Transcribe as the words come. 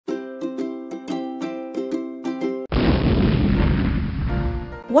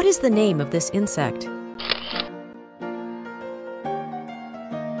What is the name of this insect?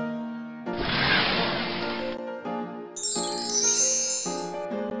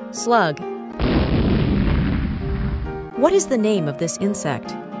 Slug. What is the name of this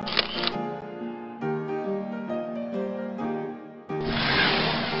insect?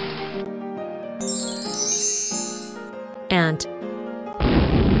 Ant.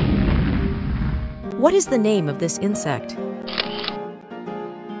 What is the name of this insect?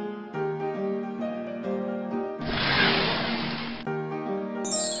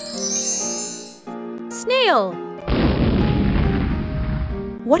 Snail.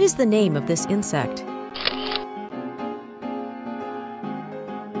 What is the name of this insect?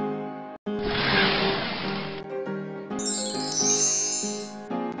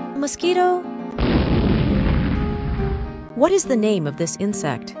 Mosquito. What is the name of this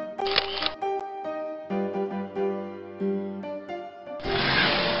insect?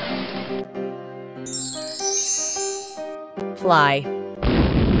 Fly.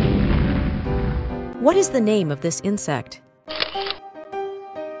 What is the name of this insect?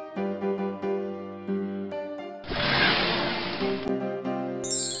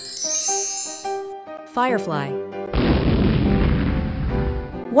 Firefly.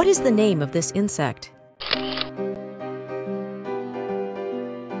 What is the name of this insect?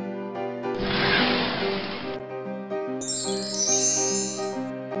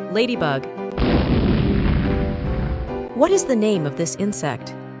 Ladybug. What is the name of this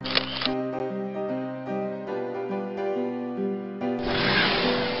insect?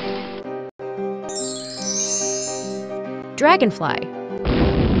 Dragonfly.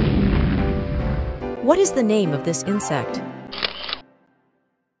 What is the name of this insect?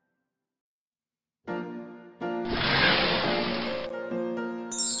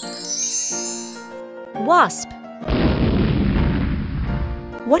 Wasp.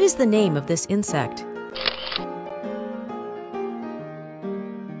 What is the name of this insect?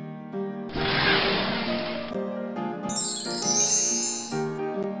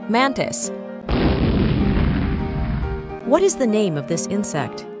 Mantis. What is the name of this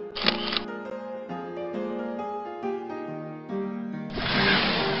insect?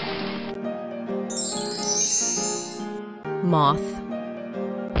 Moth.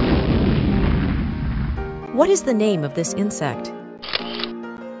 What is the name of this insect?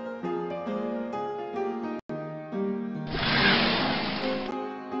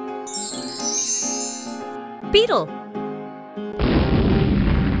 Beetle.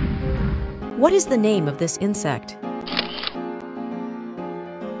 What is the name of this insect?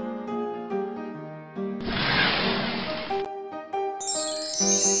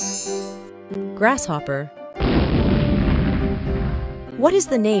 Grasshopper. What is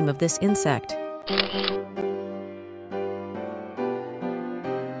the name of this insect?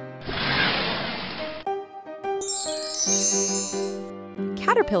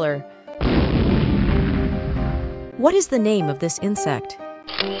 Caterpillar. What is the name of this insect?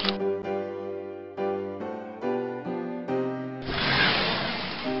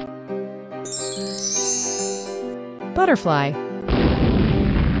 Butterfly.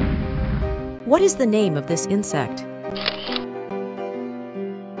 What is the name of this insect?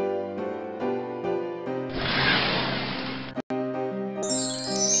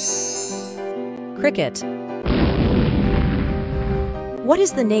 Cricket. What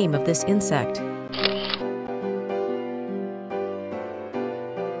is the name of this insect?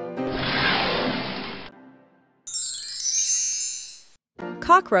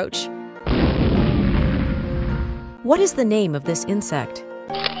 Cockroach. What is the name of this insect?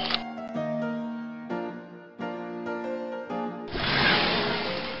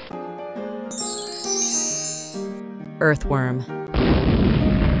 Earthworm.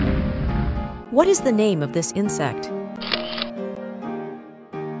 What is the name of this insect?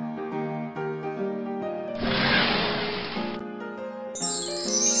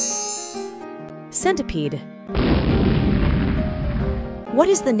 Centipede. What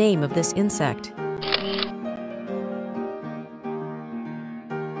is the name of this insect?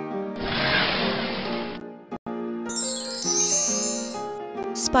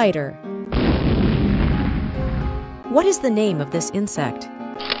 Spider. What is the name of this insect?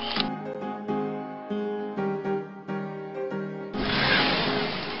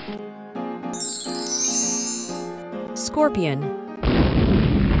 Scorpion.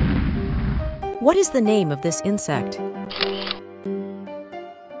 What is the name of this insect?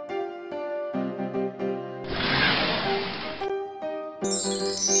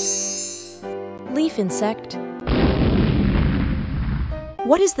 Leaf insect.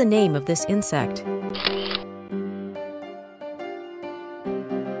 What is the name of this insect?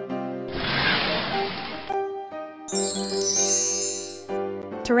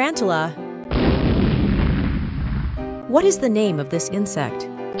 Tarantula. What is the name of this insect?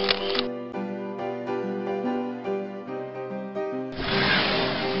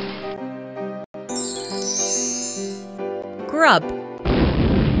 Grub.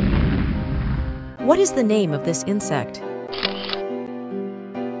 What is the name of this insect?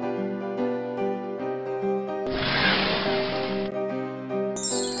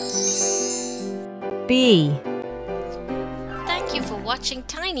 Bee. Thank you for watching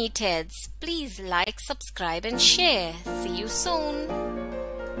Tiny Teds. Please like, subscribe and share. See you soon.